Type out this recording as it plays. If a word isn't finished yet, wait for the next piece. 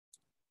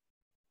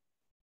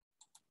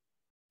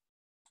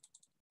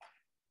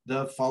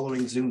The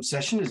following Zoom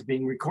session is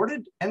being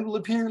recorded and will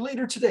appear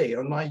later today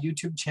on my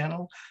YouTube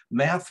channel,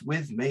 Math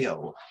with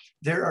Mayo.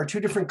 There are two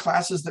different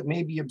classes that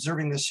may be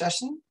observing this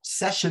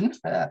session.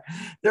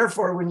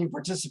 Therefore, when you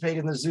participate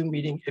in the Zoom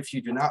meeting, if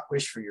you do not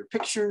wish for your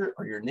picture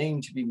or your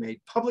name to be made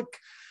public,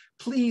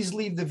 please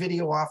leave the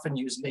video off and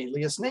use an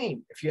alias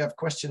name. If you have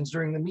questions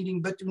during the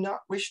meeting but do not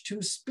wish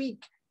to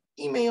speak,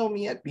 email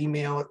me at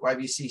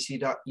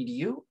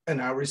bmail@ybcc.edu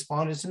and I'll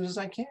respond as soon as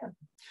I can.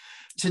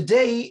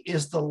 Today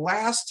is the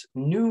last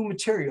new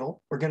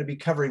material we're going to be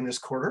covering this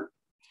quarter.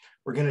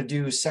 We're going to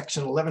do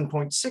section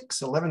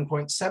 11.6,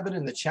 11.7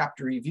 in the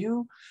chapter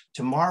review.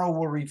 Tomorrow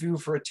we'll review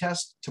for a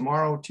test.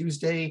 Tomorrow,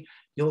 Tuesday,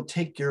 you'll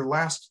take your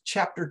last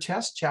chapter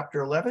test, chapter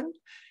 11,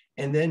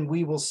 and then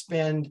we will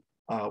spend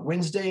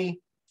Wednesday,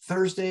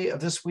 Thursday of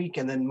this week,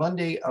 and then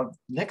Monday of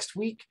next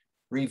week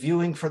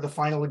reviewing for the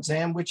final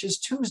exam, which is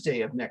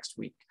Tuesday of next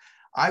week.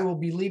 I will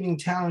be leaving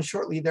town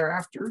shortly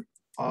thereafter,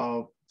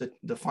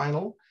 the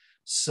final.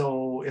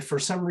 So if for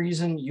some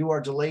reason you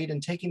are delayed in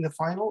taking the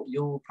final,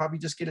 you'll probably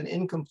just get an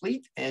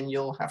incomplete and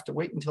you'll have to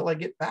wait until I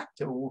get back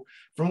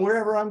from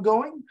wherever I'm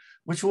going,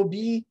 which will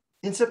be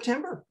in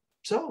September.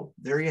 So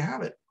there you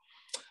have it.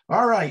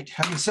 All right,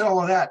 having said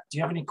all of that, do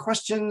you have any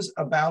questions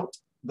about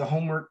the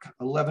homework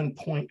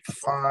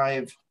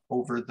 11.5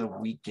 over the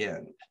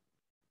weekend?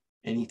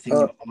 Anything you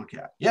want to look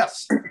at?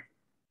 Yes.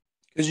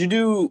 Could you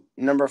do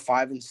number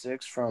 5 and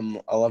 6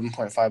 from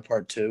 11.5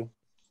 part 2?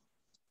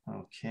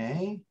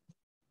 Okay.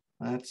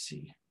 Let's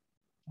see,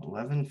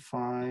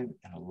 11.5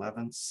 and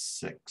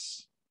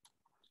 11.6,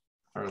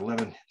 or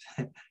 11,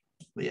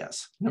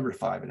 yes, number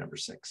 5 and number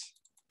 6.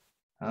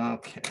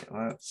 Okay,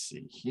 let's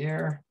see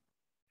here.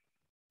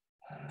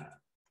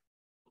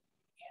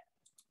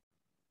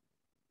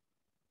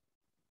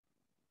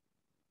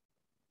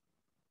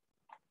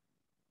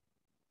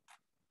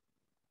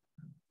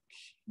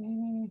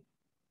 Okay.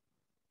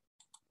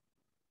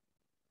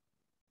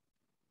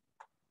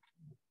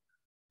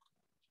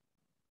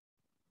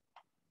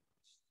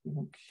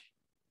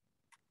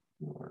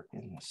 You are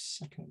in the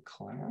second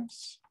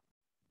class.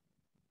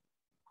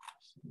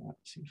 So let's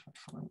see if I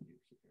find you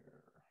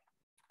here.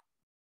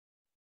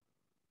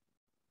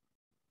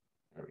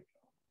 There we go.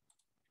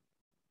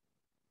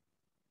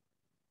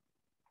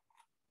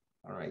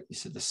 All right, you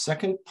said the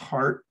second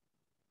part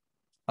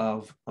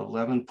of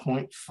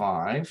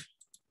 11.5,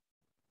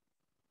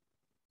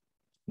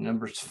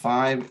 numbers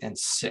 5 and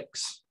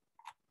 6.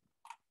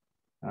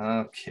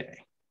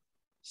 Okay,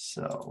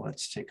 so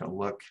let's take a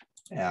look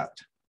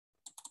at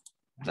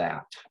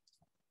that.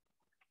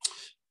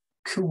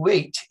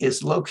 Kuwait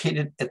is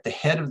located at the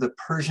head of the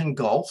Persian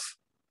Gulf.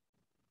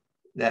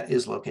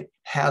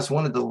 Has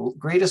one of the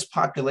greatest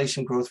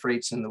population growth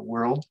rates in the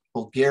world.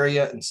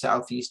 Bulgaria and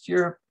Southeast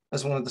Europe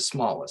as one of the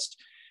smallest.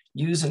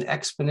 Use an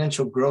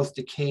exponential growth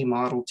decay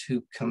model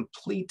to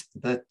complete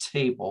the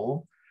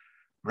table.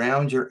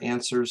 Round your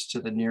answers to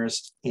the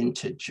nearest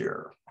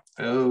integer.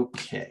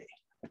 Okay,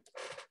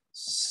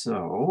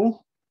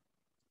 so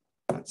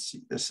let's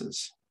see, this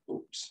is,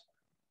 oops,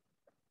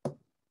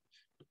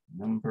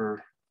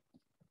 number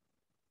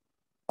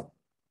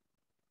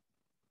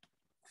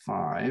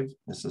 5.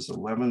 This is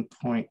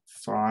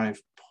 11.5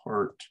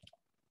 part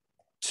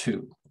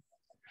 2.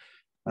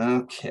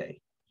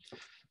 Okay,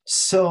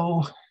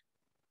 so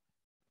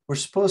we're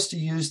supposed to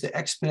use the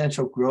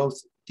exponential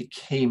growth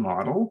decay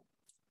model.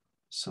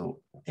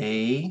 So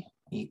A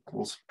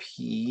equals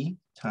P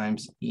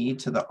times e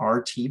to the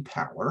RT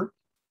power.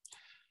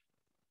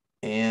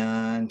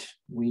 And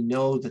we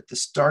know that the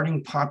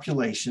starting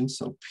population,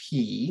 so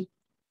P,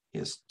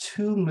 is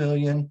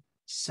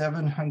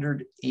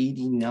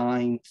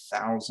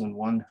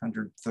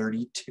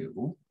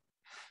 2,789,132.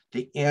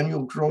 The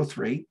annual growth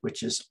rate,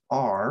 which is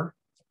R,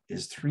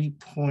 is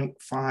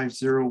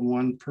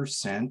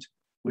 3.501%,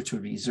 which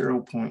would be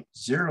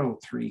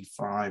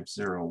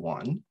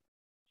 0.03501.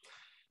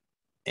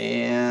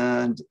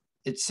 And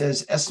it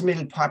says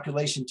estimated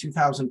population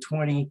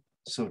 2020,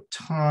 so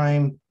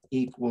time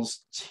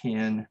equals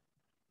 10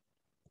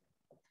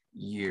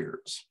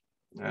 years.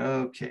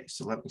 Okay,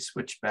 so let me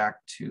switch back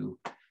to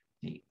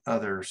the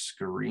other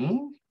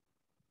screen.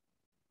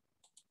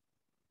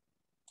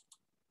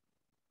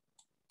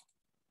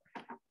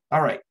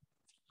 All right,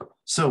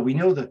 so we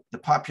know the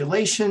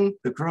population,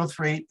 the growth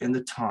rate, and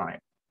the time.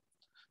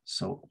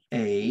 So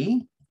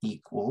A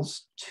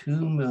equals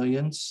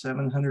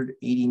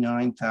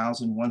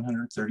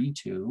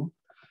 2,789,132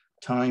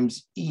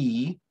 times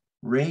E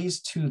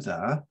raised to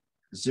the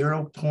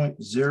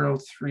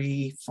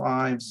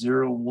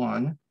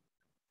 0.03501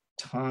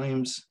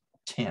 times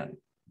 10.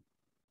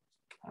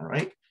 All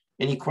right,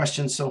 any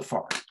questions so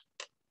far?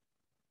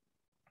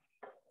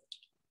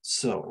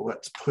 So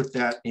let's put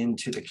that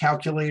into the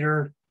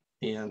calculator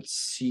and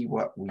see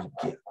what we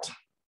get.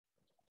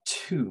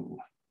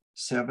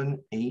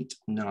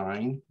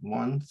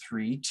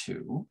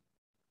 2,789,132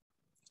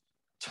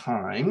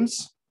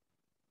 times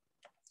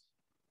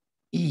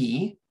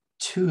E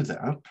to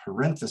the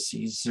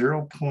parentheses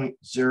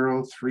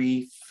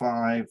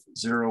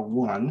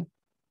 0.03501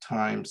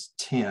 times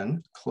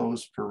 10,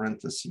 close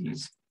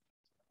parentheses,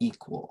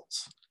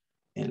 equals.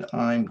 And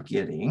I'm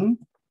getting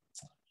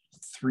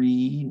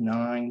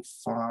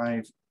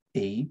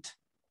 3958,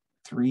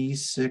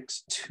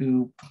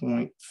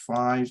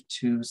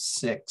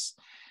 362.526. It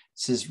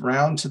says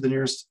round to the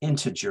nearest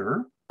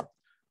integer,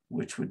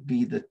 which would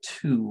be the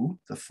 2.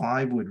 The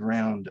 5 would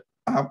round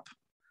up.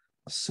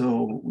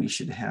 So we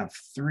should have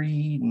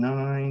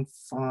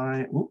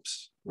 395,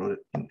 oops, wrote it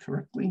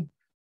incorrectly.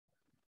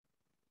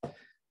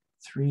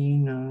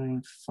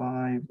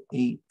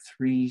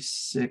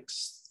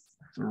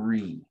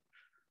 3958363.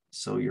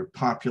 So your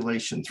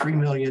population,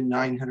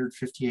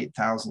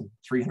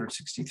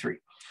 3,958,363.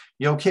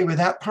 You okay with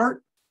that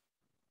part?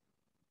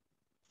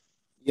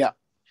 Yeah.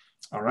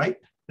 All right.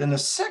 Then the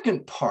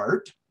second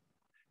part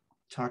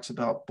talks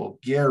about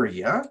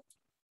Bulgaria.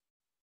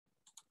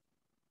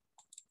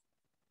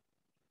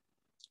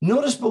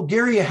 Notice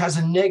Bulgaria has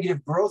a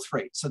negative growth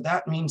rate. So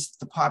that means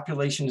the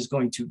population is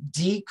going to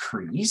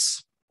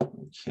decrease.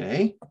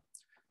 Okay.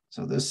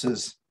 So this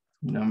is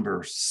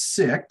number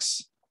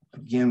 6.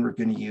 Again, we're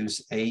going to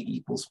use A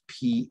equals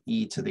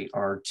PE to the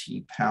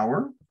RT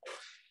power.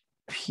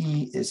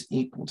 P is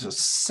equal to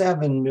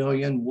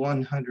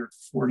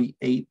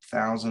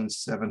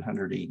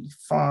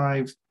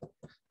 7,148,785.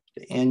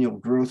 The annual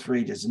growth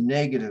rate is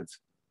negative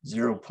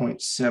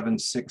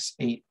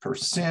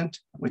 0.768%,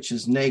 which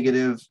is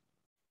negative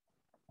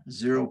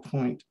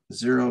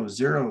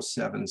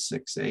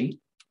 0.00768.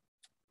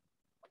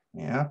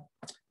 Yeah.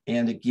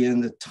 And again,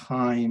 the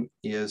time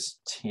is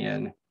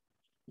 10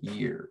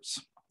 years.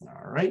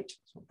 All right,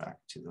 so back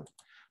to the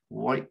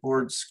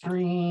whiteboard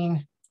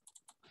screen.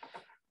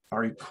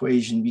 Our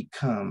equation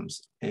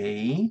becomes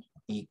A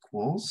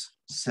equals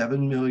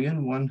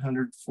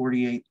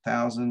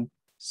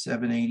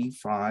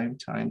 7,148,785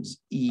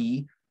 times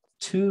E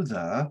to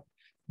the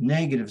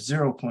negative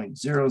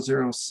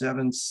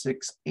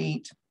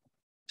 0.00768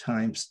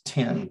 times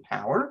 10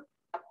 power.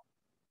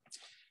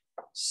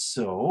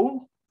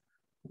 So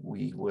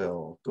we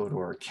will go to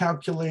our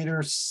calculator,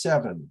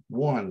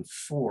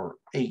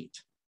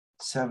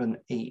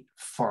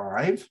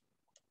 7,148,785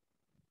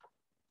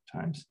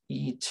 times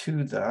E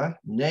to the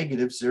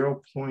negative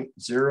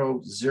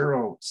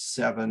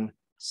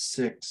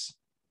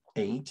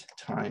 0.00768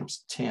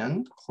 times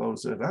 10,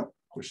 close it up,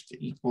 push the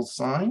equal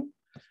sign.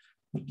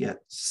 We get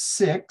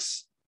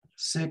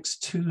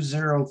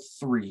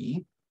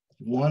 6,203,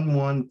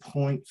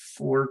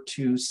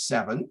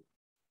 11.427.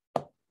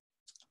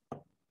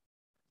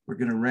 We're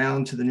going to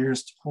round to the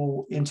nearest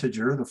whole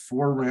integer, the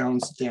 4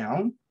 rounds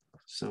down.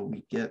 So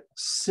we get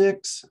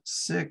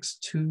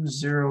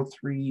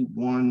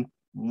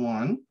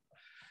 6,620,311,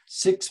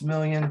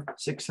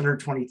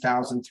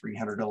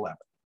 6,620,311.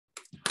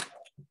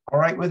 All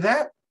right with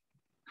that?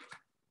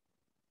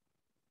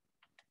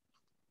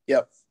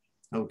 Yep.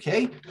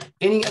 Okay.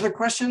 Any other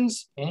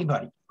questions?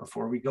 Anybody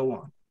before we go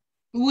on?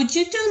 Would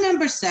you do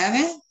number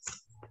 7?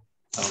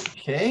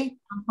 Okay.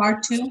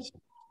 Part 2?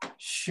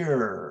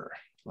 Sure.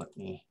 Let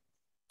me.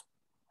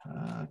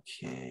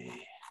 Okay.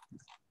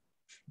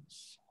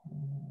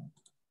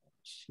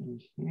 Let's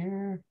see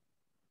here.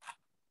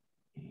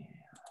 Yeah.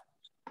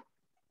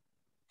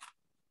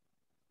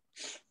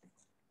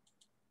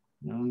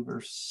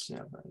 Number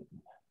 7.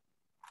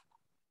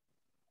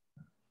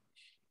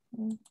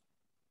 Okay.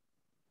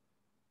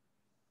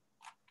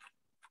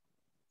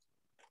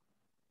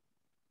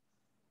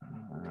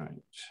 All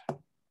right.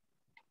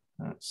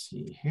 Let's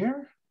see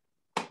here.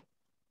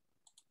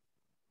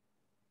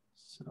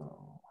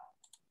 So,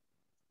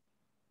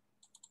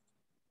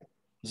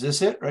 is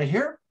this it right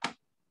here?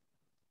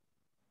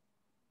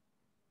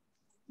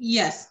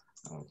 Yes.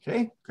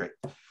 Okay, great.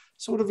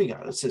 So what have we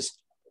got? It says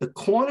the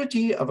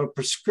quantity of a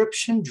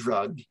prescription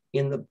drug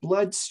in the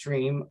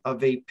bloodstream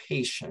of a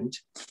patient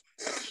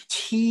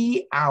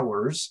T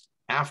hours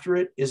after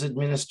it is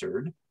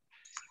administered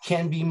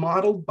can be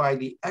modeled by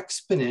the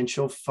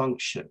exponential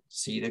function.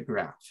 See the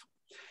graph.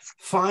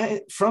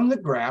 From the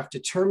graph,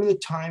 determine the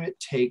time it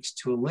takes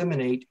to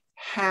eliminate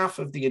half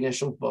of the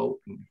initial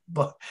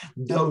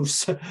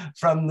dose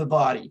from the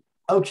body.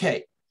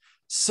 Okay,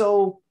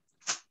 so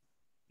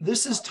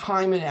this is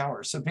time in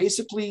hours. So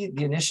basically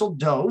the initial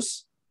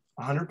dose,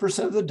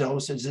 100% of the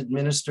dose is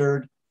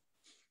administered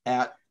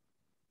at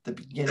the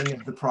beginning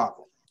of the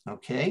problem,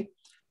 okay?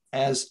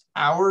 As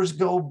hours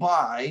go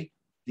by,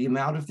 the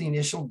amount of the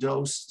initial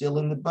dose still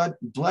in the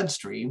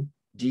bloodstream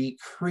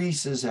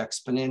decreases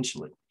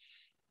exponentially.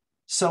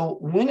 So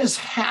when is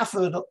half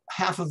of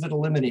it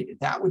eliminated?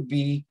 That would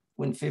be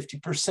when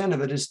 50% of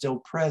it is still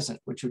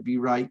present, which would be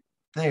right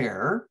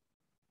there.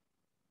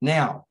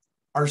 Now,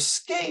 our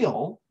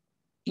scale,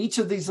 each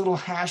of these little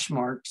hash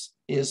marks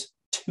is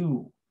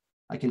 2.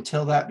 I can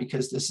tell that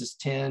because this is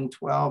 10,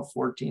 12,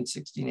 14,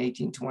 16,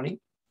 18, 20,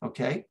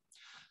 okay?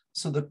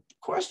 So the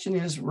question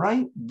is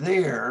right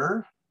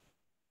there,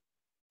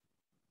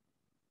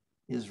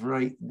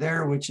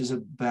 which is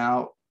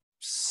about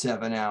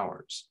 7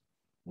 hours,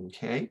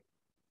 okay?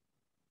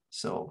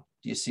 So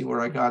do you see where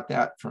I got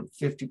that from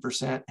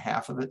 50%,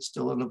 half of it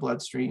still in the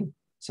bloodstream,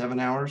 7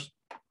 hours?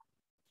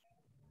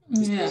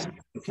 Yeah.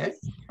 Okay,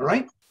 all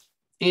right.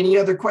 Any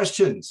other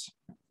questions?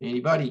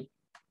 Anybody?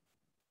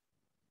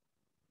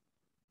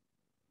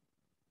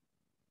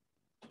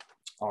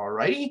 All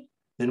righty,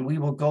 then we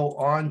will go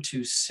on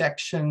to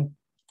section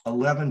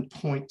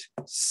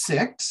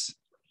 11.6.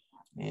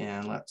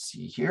 And let's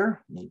see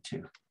here, need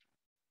to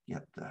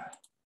get the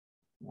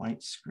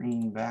white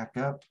screen back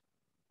up.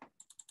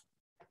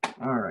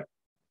 All right,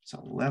 so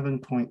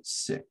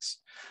 11.6.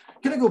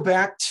 I'm gonna go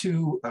back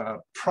to a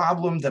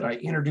problem that I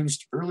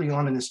introduced early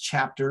on in this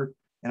chapter,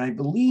 and I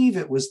believe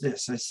it was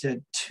this. I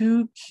said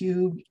 2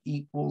 cubed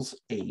equals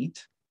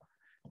 8,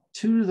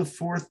 2 to the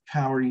 4th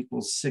power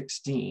equals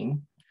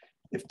 16.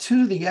 If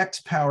 2 to the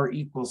x power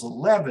equals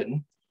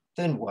 11,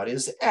 then what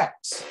is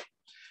x?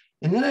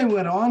 And then I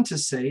went on to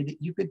say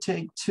that you could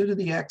take 2 to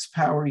the x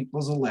power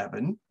equals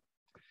 11,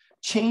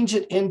 change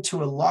it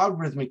into a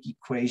logarithmic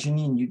equation,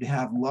 and you'd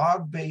have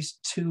log base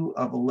 2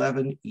 of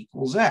 11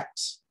 equals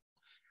x.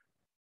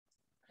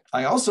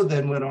 I also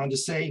then went on to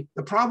say,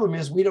 the problem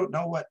is we don't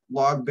know what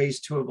log base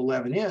 2 of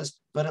 11 is,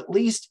 but at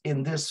least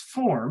in this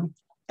form,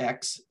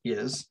 x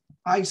is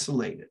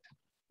isolated.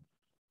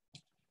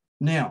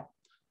 Now,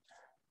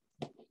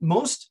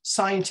 most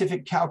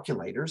scientific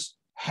calculators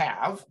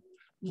have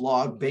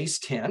log base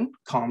 10,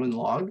 common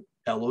log,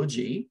 log,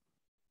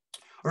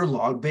 or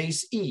log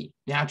base e,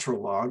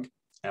 natural log,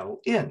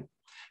 ln.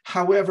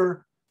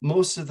 However,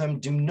 most of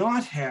them do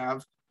not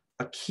have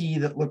a key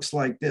that looks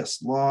like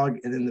this, log,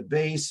 and then the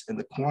base and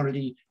the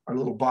quantity are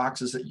little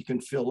boxes that you can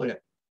fill in.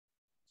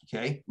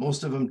 Okay,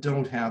 most of them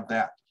don't have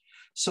that.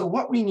 So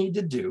what we need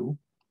to do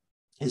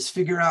is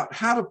figure out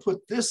how to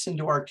put this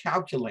into our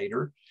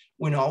calculator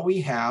when all we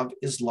have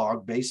is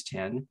log base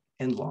 10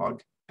 and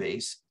log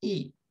base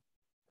e.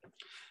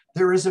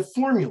 There is a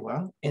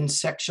formula in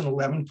section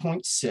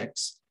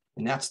 11.6,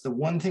 and that's the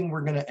one thing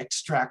we're going to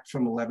extract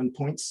from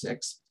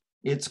 11.6.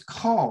 It's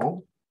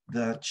called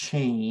the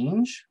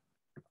change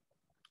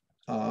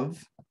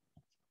of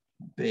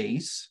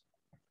base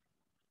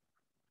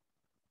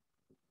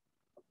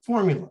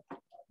formula.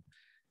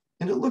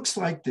 And it looks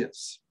like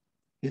this.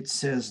 It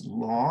says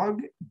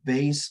log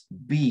base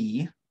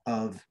b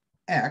of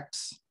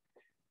x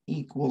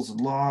equals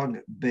log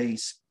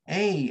base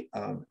a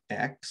of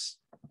x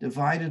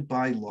divided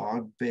by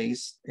log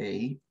base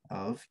a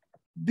of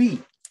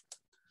b.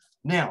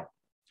 Now,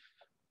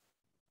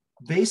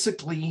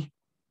 basically,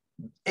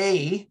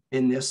 a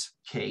in this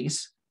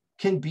case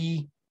can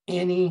be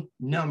any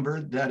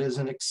number that is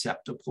an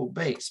acceptable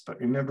base. But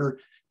remember,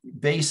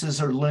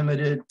 bases are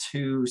limited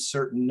to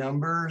certain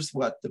numbers.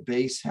 What the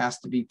base has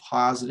to be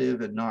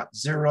positive and not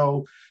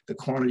 0. The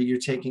quantity you're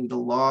taking the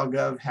log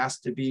of has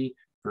to be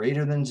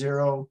greater than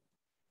 0.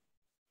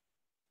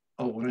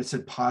 Oh, when I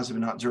said positive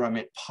and not 0, I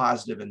meant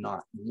positive and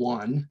not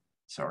 1.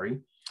 Sorry.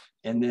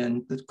 And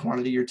then the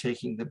quantity you're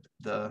taking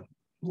the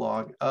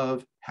log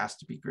of has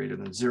to be greater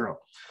than 0.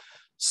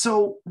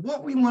 So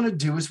what we want to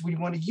do is we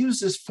want to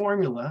use this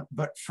formula,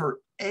 but for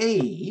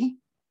a,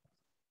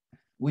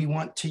 we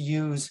want to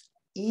use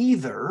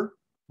either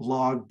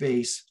log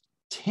base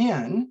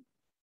 10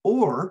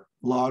 or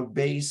log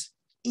base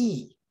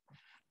e.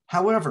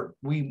 However,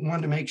 we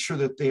want to make sure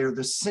that they are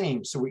the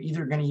same. So we're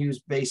either going to use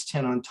base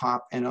 10 on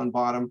top and on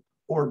bottom,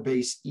 or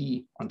base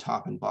e on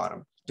top and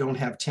bottom. Don't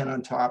have 10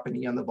 on top and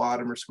e on the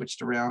bottom or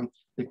switched around.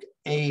 The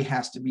a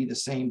has to be the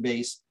same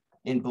base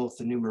in both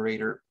the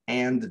numerator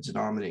and the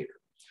denominator.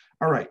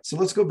 All right, so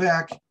let's go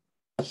back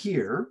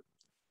here,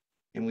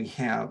 and we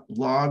have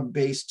log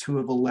base 2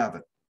 of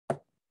 11. All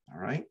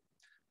right,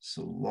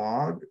 so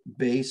log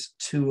base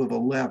 2 of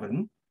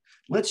 11.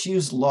 Let's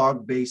use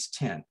log base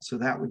 10. So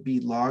that would be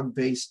log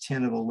base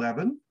 10 of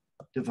 11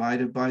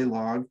 divided by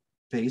log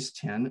base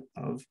 10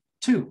 of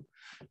 2.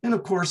 And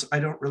of course, I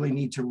don't really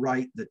need to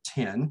write the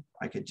 10.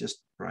 I could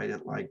just write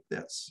it like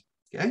this,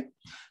 okay?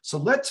 So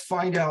let's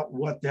find out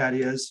what that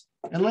is,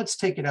 and let's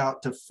take it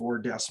out to 4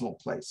 decimal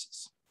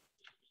places.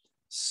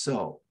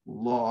 So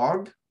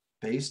log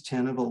base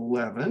 10 of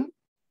 11,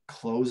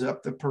 close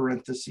up the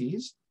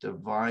parentheses,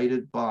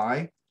 divided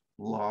by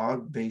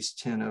log base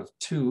 10 of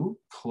 2,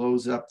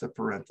 close up the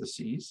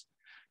parentheses,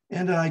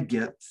 and I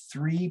get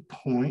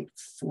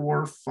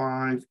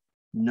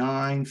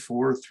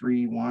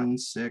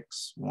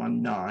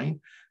 3.459431619.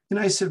 And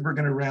I said we're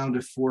going to round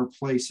to 4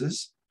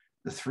 places.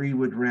 The 3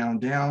 would round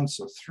down,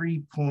 so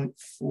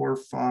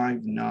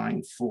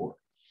 3.4594.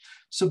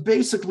 So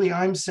basically,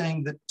 I'm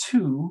saying that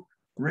 2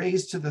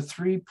 raised to the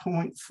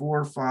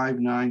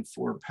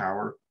 3.4594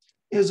 power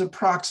is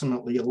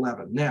approximately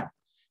 11. Now,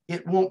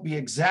 it won't be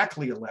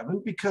exactly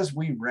 11 because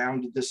we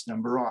rounded this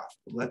number off.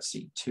 Let's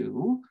see,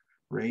 2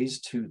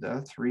 raised to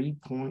the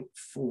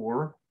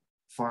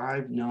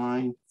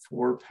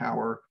 3.4594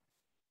 power.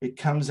 It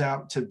comes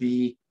out to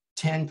be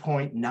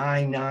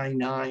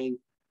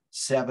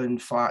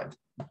 10.99975.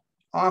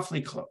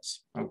 Awfully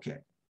close, okay.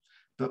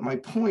 But my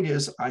point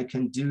is I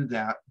can do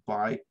that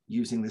by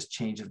using this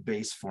change of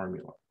base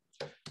formula.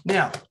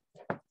 Now,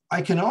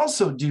 I can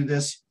also do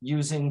this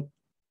using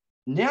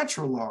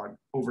natural log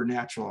over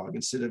natural log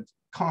instead of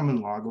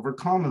common log over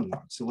common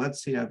log. So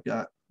let's say I've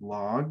got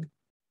log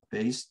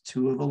base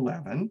 2 of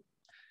 11.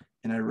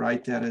 And I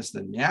write that as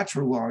the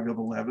natural log of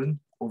 11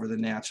 over the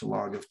natural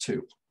log of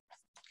 2.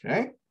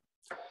 Okay,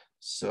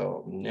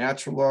 so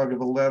natural log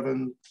of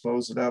 11,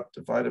 close it up,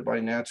 divided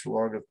by natural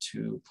log of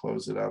 2,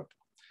 close it up.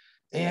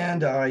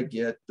 And I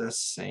get the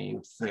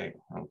same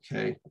thing,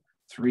 okay?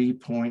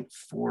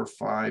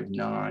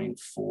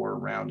 3.4594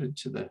 rounded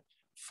to the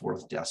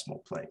 4th decimal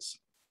place,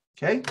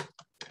 okay?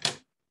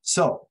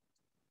 So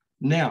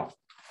now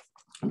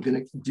I'm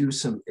going to do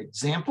some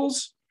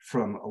examples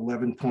from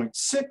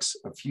 11.6,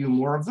 a few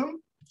more of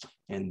them,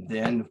 and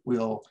then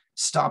we'll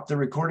stop the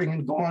recording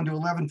and go on to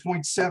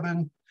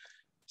 11.7.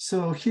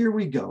 So here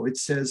we go. It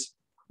says,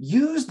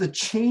 use the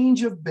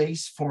change of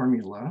base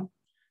formula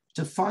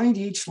to find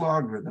each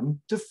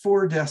logarithm to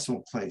 4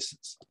 decimal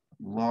places.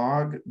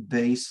 Log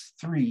base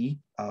 3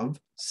 of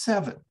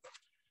 7.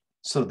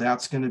 So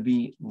that's going to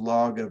be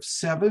log of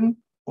 7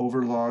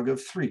 over log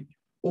of 3,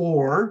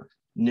 or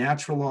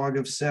natural log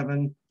of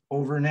 7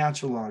 over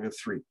natural log of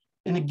 3.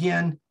 And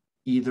again,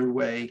 either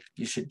way,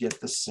 you should get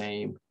the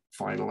same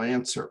final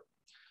answer.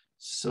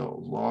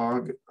 So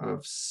log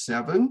of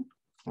 7,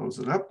 close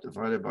it up,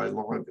 divided by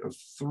log of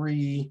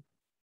 3,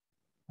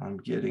 I'm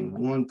getting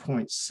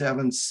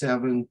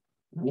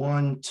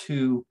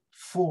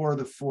 1.77124.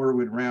 The 4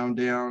 would round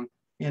down.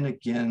 And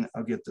again,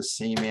 I'll get the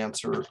same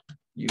answer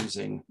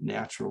using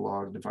natural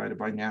log divided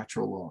by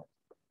natural log.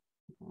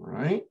 All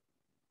right.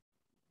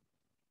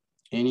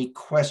 Any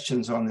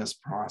questions on this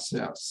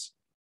process?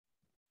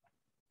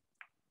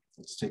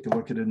 Let's take a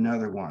look at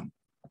another one.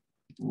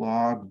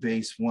 Log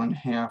base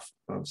 1/2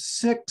 of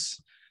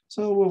 6.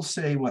 So we'll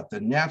say what? The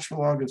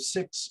natural log of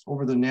 6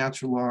 over the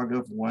natural log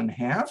of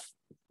 1/2.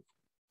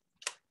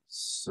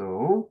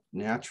 So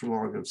natural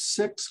log of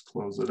 6,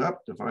 close it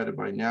up, divided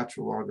by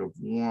natural log of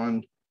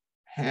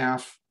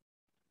 1/2.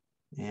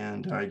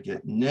 And I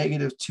get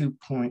negative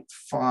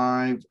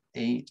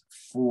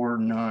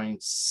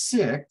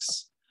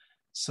 2.58496.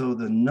 So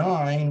the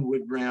 9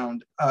 would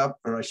round up,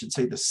 or I should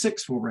say the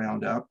 6 will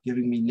round up,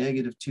 giving me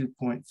negative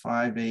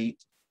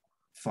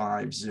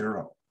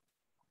 2.5850.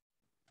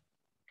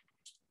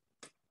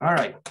 All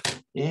right,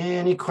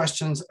 any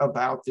questions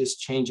about this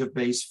change of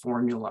base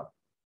formula?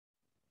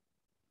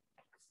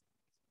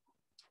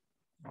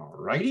 All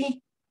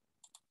righty,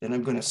 then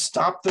I'm going to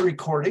stop the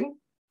recording